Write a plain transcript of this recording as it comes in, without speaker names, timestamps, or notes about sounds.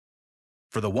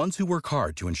For the ones who work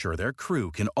hard to ensure their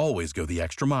crew can always go the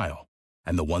extra mile,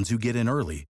 and the ones who get in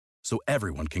early so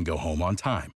everyone can go home on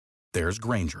time, there's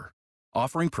Grainger,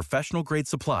 offering professional-grade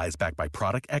supplies backed by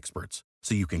product experts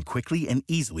so you can quickly and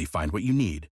easily find what you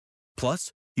need.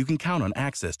 Plus, you can count on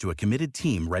access to a committed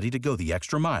team ready to go the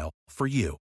extra mile for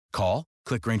you. Call,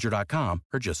 click Grainger.com,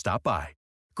 or just stop by.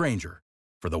 Grainger,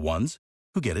 for the ones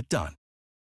who get it done.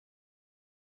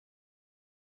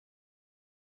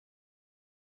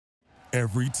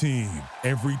 Every team,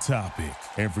 every topic,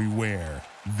 everywhere.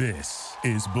 This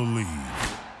is Believe.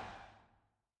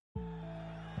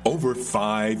 Over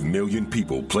 5 million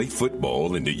people play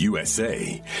football in the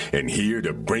USA, and here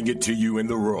to bring it to you in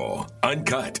the raw,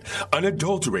 uncut,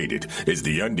 unadulterated is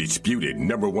the undisputed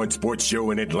 #1 sports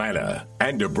show in Atlanta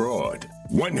and abroad.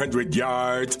 100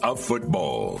 yards of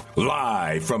football,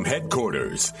 live from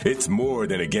headquarters. It's more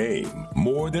than a game,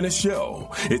 more than a show.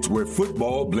 It's where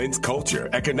football blends culture,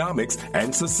 economics,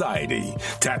 and society.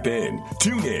 Tap in,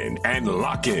 tune in, and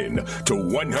lock in to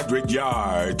 100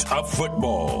 yards of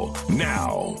football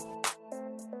now.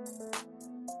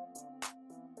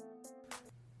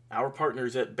 Our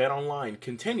partners at BetOnline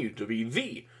continue to be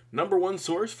the #1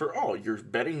 source for all your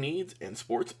betting needs and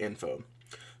sports info.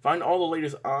 Find all the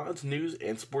latest odds, news,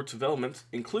 and sports developments,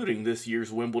 including this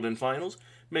year's Wimbledon Finals,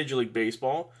 Major League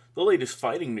Baseball, the latest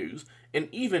fighting news, and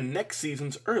even next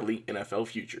season's early NFL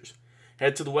futures.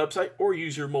 Head to the website or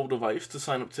use your mobile device to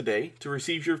sign up today to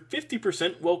receive your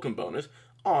 50% welcome bonus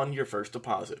on your first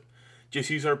deposit. Just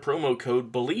use our promo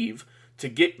code BELIEVE to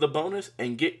get the bonus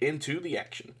and get into the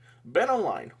action.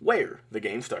 BetOnline, where the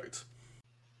game starts.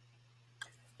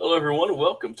 Hello everyone,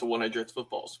 welcome to 100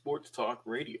 Football Sports Talk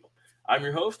Radio. I'm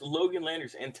your host, Logan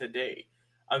Landers, and today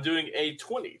I'm doing a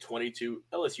 2022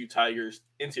 LSU Tigers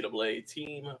NCAA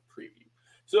team preview.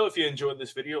 So if you enjoyed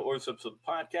this video or this episode of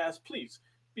the podcast, please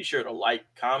be sure to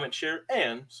like, comment, share,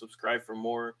 and subscribe for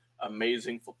more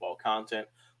amazing football content.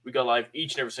 We go live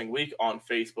each and every single week on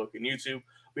Facebook and YouTube.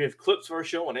 We have clips of our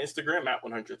show on Instagram at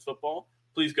 100 Football.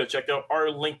 Please go check out our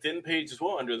LinkedIn page as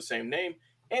well under the same name.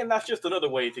 And that's just another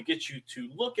way to get you to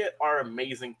look at our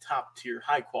amazing top-tier,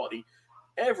 high-quality,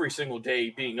 every single day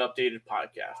being updated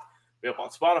podcast. We're up on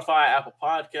Spotify, Apple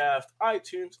Podcast,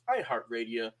 iTunes,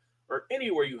 iHeartRadio, or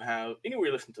anywhere you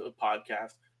listen to the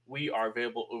podcast. We are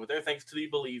available over there thanks to the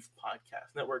Believe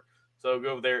Podcast Network. So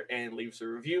go over there and leave us a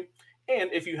review.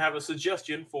 And if you have a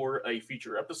suggestion for a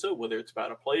future episode, whether it's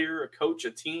about a player, a coach,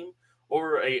 a team,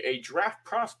 or a draft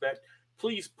prospect,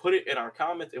 please put it in our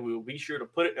comments, and we will be sure to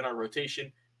put it in our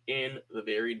rotation in the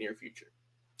very near future.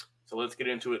 So let's get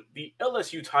into it. The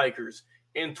LSU Tigers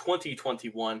in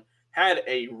 2021 had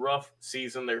a rough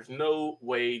season. There's no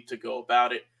way to go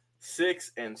about it.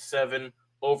 6-7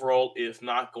 overall is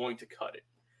not going to cut it.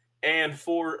 And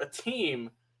for a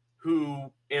team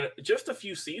who, in just a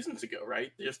few seasons ago,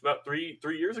 right, just about three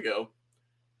years ago,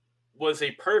 was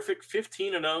a perfect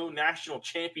 15-0 national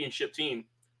championship team,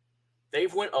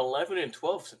 they've went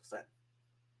 11-12 since then.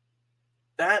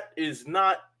 That is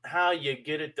not how you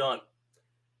get it done.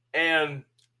 And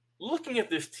looking at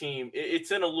this team,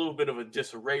 it's in a little bit of a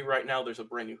disarray right now. There's a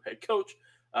brand new head coach.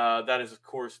 That is, of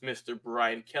course, Mr.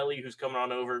 Brian Kelly, who's coming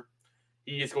on over.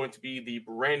 He is going to be the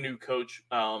brand new coach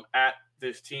at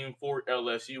this team for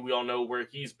LSU. We all know where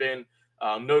he's been.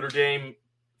 Notre Dame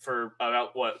for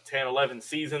about, 10, 11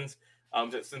 seasons.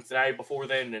 At Cincinnati before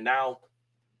then, and now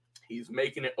he's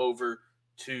making it over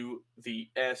to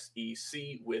the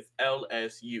SEC with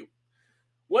LSU.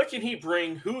 What can he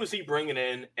bring? Who is he bringing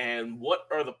in? And what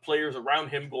are the players around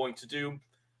him going to do?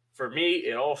 For me,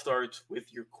 it all starts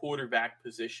with your quarterback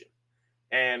position.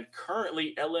 And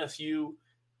currently, LSU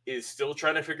is still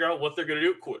trying to figure out what they're going to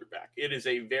do at quarterback. It is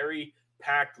a very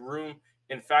packed room.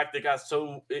 In fact,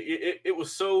 it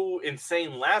was so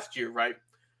insane last year, right?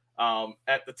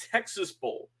 At the Texas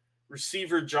Bowl,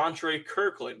 receiver Jontre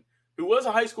Kirkland, who was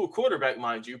a high school quarterback,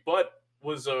 mind you, but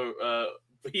was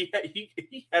he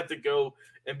had to go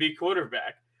and be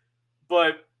quarterback.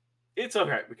 But it's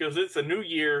okay because it's a new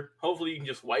year. Hopefully you can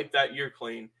just wipe that year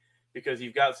clean because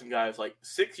you've got some guys like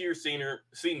 6-year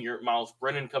senior Miles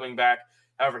Brennan coming back.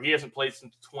 However, he hasn't played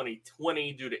since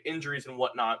 2020 due to injuries and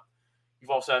whatnot. You've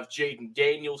also have Jaden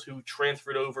Daniels, who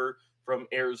transferred over from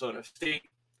Arizona State.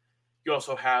 You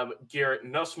also have Garrett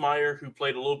Nussmeier, who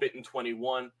played a little bit in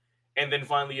 21. And then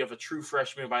finally, you have a true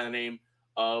freshman by the name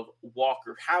of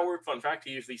Walker Howard. Fun fact,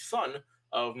 he is the son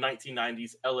of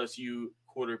 1990s LSU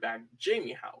quarterback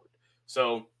Jamie Howard.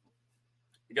 So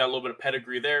you got a little bit of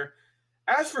pedigree there.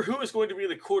 As for who is going to be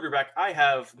the quarterback, I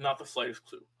have not the slightest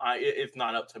clue. It's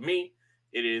not up to me.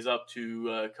 It is up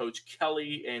to Coach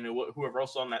Kelly and whoever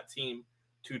else on that team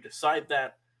to decide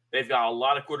that. They've got a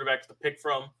lot of quarterbacks to pick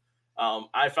from.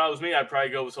 If I was me, I'd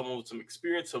probably go with someone with some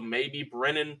experience. So maybe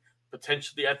Brennan,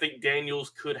 potentially. I think Daniels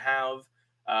could have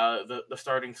the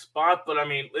starting spot, but I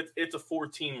mean, it's a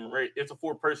 4-team race. It's a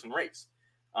 4-person race.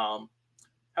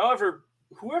 However,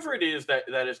 whoever it is that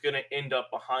is going to end up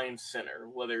behind center,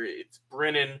 whether it's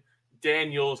Brennan,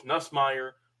 Daniels,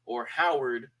 Nussmeier, or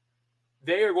Howard,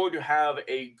 they are going to have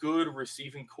a good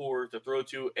receiving core to throw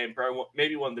to, and probably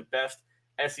maybe one of the best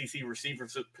SEC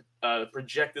receivers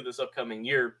projected this upcoming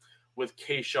year with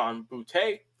Kayshon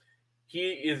Boutte.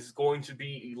 He is going to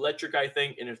be electric, I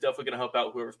think, and is definitely going to help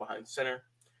out whoever's behind center.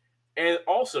 And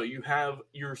also, you have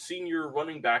your senior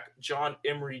running back, John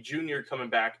Emery Jr., coming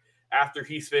back after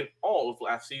he spent all of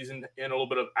last season in a little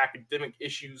bit of academic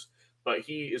issues, but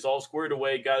he is all squared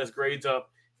away, got his grades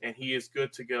up, and he is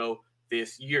good to go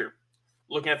this year.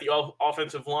 Looking at the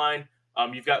offensive line,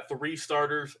 you've got 3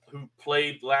 starters who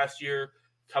played last year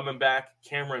coming back,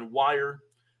 Cameron Wire,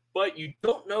 but you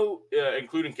don't know,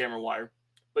 including Cameron Wire,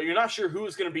 but you're not sure who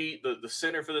is going to be the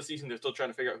center for the season. They're still trying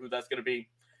to figure out who that's going to be.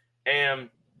 And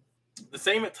the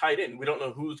same at tight end. We don't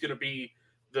know who's going to be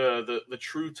the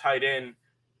true tight end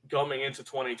coming into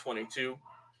 2022.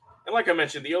 And like I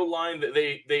mentioned, the O-line,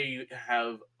 they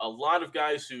have a lot of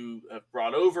guys who have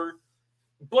brought over,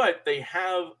 but they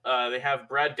have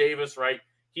Brad Davis, right?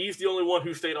 He's the only one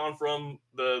who stayed on from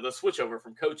the switchover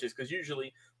from coaches, because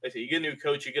usually they say you get a new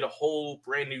coach, you get a whole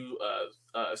brand new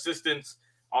assistants,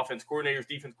 offense coordinators,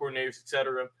 defense coordinators,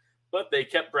 etc. But they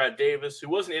kept Brad Davis, who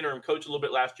was an interim coach a little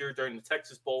bit last year during the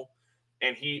Texas Bowl,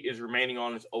 and he is remaining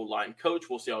on as O-line coach.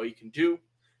 We'll see how he can do.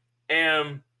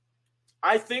 And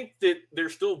I think that they're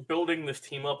still building this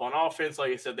team up on offense.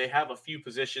 Like I said, they have a few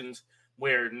positions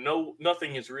where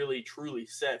nothing is really truly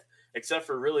set, except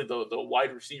for really the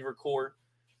wide receiver core.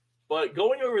 But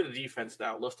going over the defense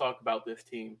now, let's talk about this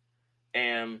team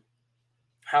and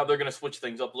how they're going to switch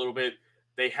things up a little bit.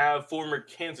 They have former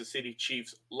Kansas City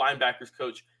Chiefs linebackers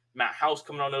coach Matt House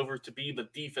coming on over to be the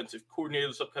defensive coordinator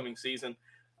this upcoming season.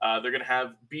 They're going to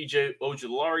have B.J.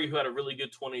 Ojulari, who had a really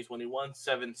good 2021,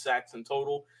 7 sacks in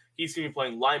total. He's going to be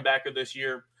playing linebacker this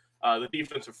year. The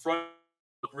defensive front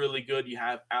look really good. You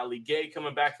have Ali Gay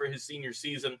coming back for his senior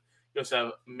season. You also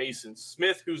have Mason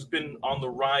Smith, who's been on the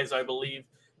rise, I believe.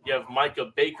 You have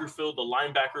Micah Bakerfield, the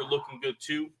linebacker, looking good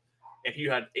too, and he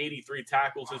had 83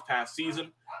 tackles this past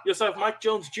season. You also have Mike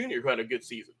Jones Jr., who had a good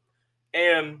season.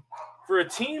 And for a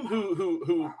team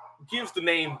who gives the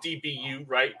name DBU,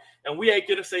 right? And we ain't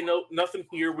gonna say nothing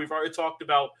here. We've already talked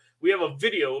about. We have a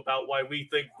video about why we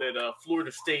think that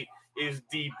Florida State is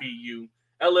DBU.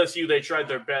 LSU, they tried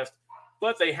their best,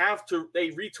 but they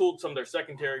retooled some of their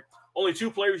secondary. Only 2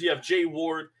 players. You have Jay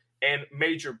Ward and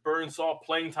Major Burns saw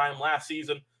playing time last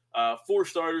season. 4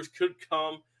 starters could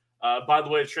come. By the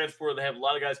way, the transfer, they have a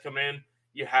lot of guys come in.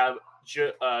 You have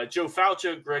Joe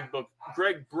Faucha,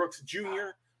 Greg Brooks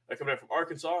Jr., coming in from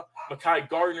Arkansas, Mekhi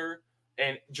Gardner,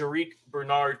 and Jarick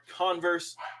Bernard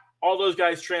Converse. All those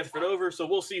guys transferred over, so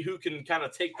we'll see who can kind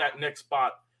of take that next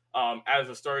spot as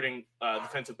a starting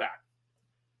defensive back.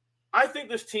 I think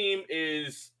this team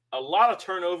is a lot of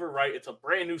turnover, right? It's a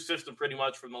brand new system pretty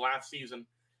much from the last season,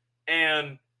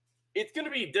 and it's going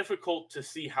to be difficult to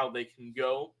see how they can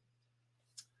go.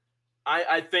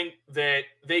 I think that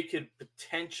they could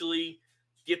potentially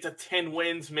get to 10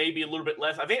 wins, maybe a little bit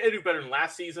less. I think they do better than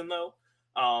last season, though.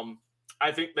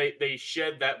 I think they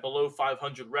shed that below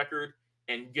 500 record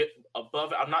and get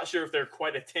above it. I'm not sure if they're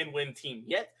quite a 10-win team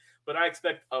yet, but I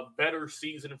expect a better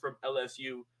season from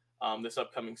LSU this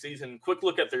upcoming season. Quick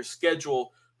look at their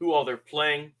schedule, who all they're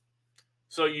playing.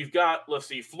 So you've got, let's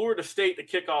see, Florida State to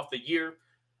kick off the year.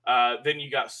 Then you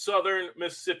got Southern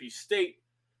Mississippi State.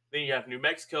 Then you have New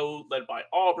Mexico, led by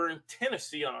Auburn,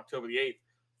 Tennessee on October the 8th,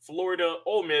 Florida,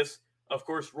 Ole Miss, of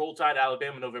course, Roll Tide,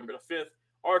 Alabama, November the 5th,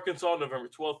 Arkansas, November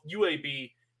 12th,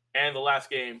 UAB, and the last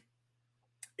game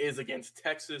is against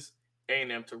Texas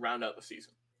A&M to round out the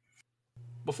season.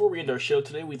 Before we end our show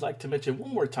today, we'd like to mention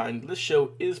one more time, this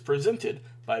show is presented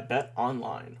by Bet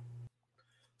Online.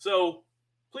 So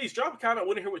please drop a comment. I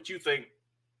want to hear what you think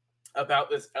about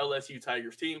this LSU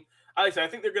Tigers team. I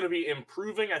think they're going to be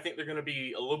improving. I think they're going to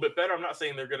be a little bit better. I'm not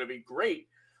saying they're going to be great,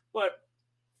 but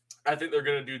I think they're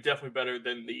going to do definitely better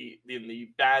than the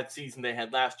bad season they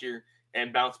had last year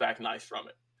and bounce back nice from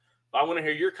it. But I want to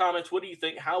hear your comments. What do you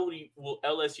think? How will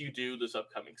LSU do this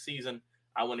upcoming season?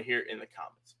 I want to hear it in the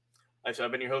comments.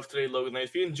 I've been your host today, Logan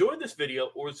Lance. If you enjoyed this video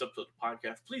or this episode of the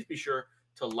podcast, please be sure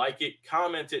to like it,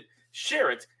 comment it,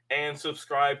 share it, and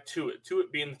subscribe to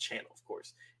it being the channel, of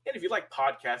course. And if you like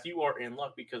podcasts, you are in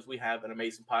luck because we have an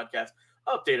amazing podcast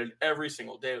updated every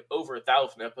single day, over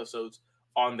 1,000 episodes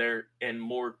on there and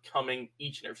more coming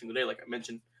each and every single day. Like I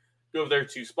mentioned, go over there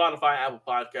to Spotify, Apple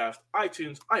Podcast,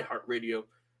 iTunes, iHeartRadio,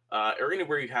 or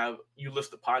anywhere you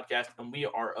listen to podcasts, and we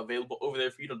are available over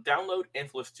there for you to download and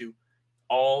to listen to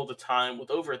all the time.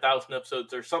 With over 1,000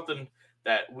 episodes, there's something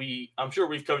that I'm sure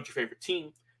we've covered your favorite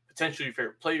team, potentially your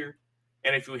favorite player.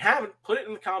 And if we haven't, put it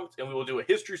in the comments, and we will do a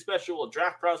history special, a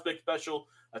draft prospect special,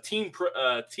 a team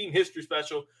history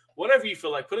special, whatever you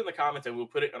feel like. Put it in the comments, and we'll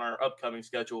put it on our upcoming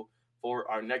schedule for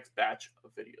our next batch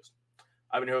of videos.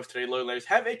 I've been your host today, Logan Layers.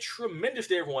 Have a tremendous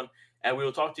day, everyone, and we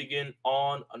will talk to you again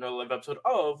on another live episode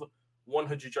of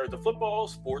 100 Yards of Football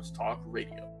Sports Talk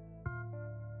Radio.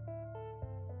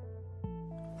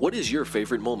 What is your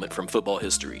favorite moment from football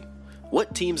history?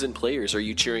 What teams and players are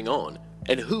you cheering on?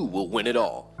 And who will win it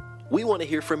all? We want to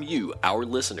hear from you, our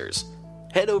listeners.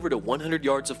 Head over to 100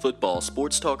 Yards of Football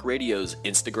Sports Talk Radio's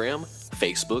Instagram,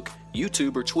 Facebook,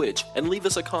 YouTube, or Twitch and leave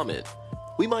us a comment.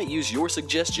 We might use your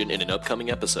suggestion in an upcoming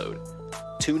episode.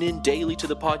 Tune in daily to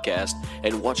the podcast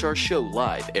and watch our show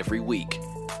live every week.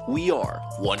 We are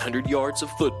 100 Yards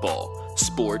of Football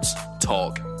Sports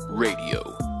Talk Radio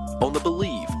on the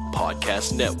Believe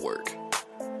Podcast Network.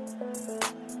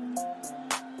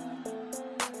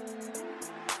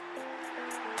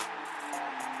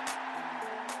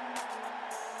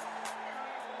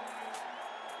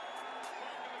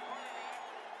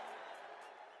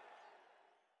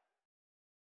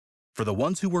 For the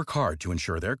ones who work hard to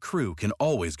ensure their crew can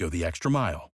always go the extra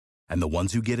mile, and the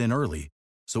ones who get in early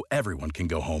so everyone can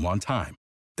go home on time,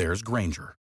 there's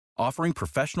Grainger, offering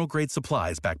professional-grade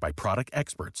supplies backed by product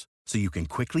experts so you can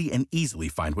quickly and easily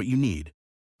find what you need.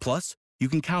 Plus, you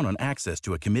can count on access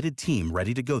to a committed team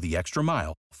ready to go the extra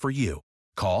mile for you.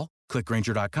 Call, click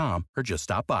Grainger.com, or just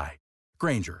stop by.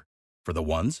 Grainger, for the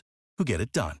ones who get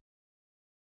it done.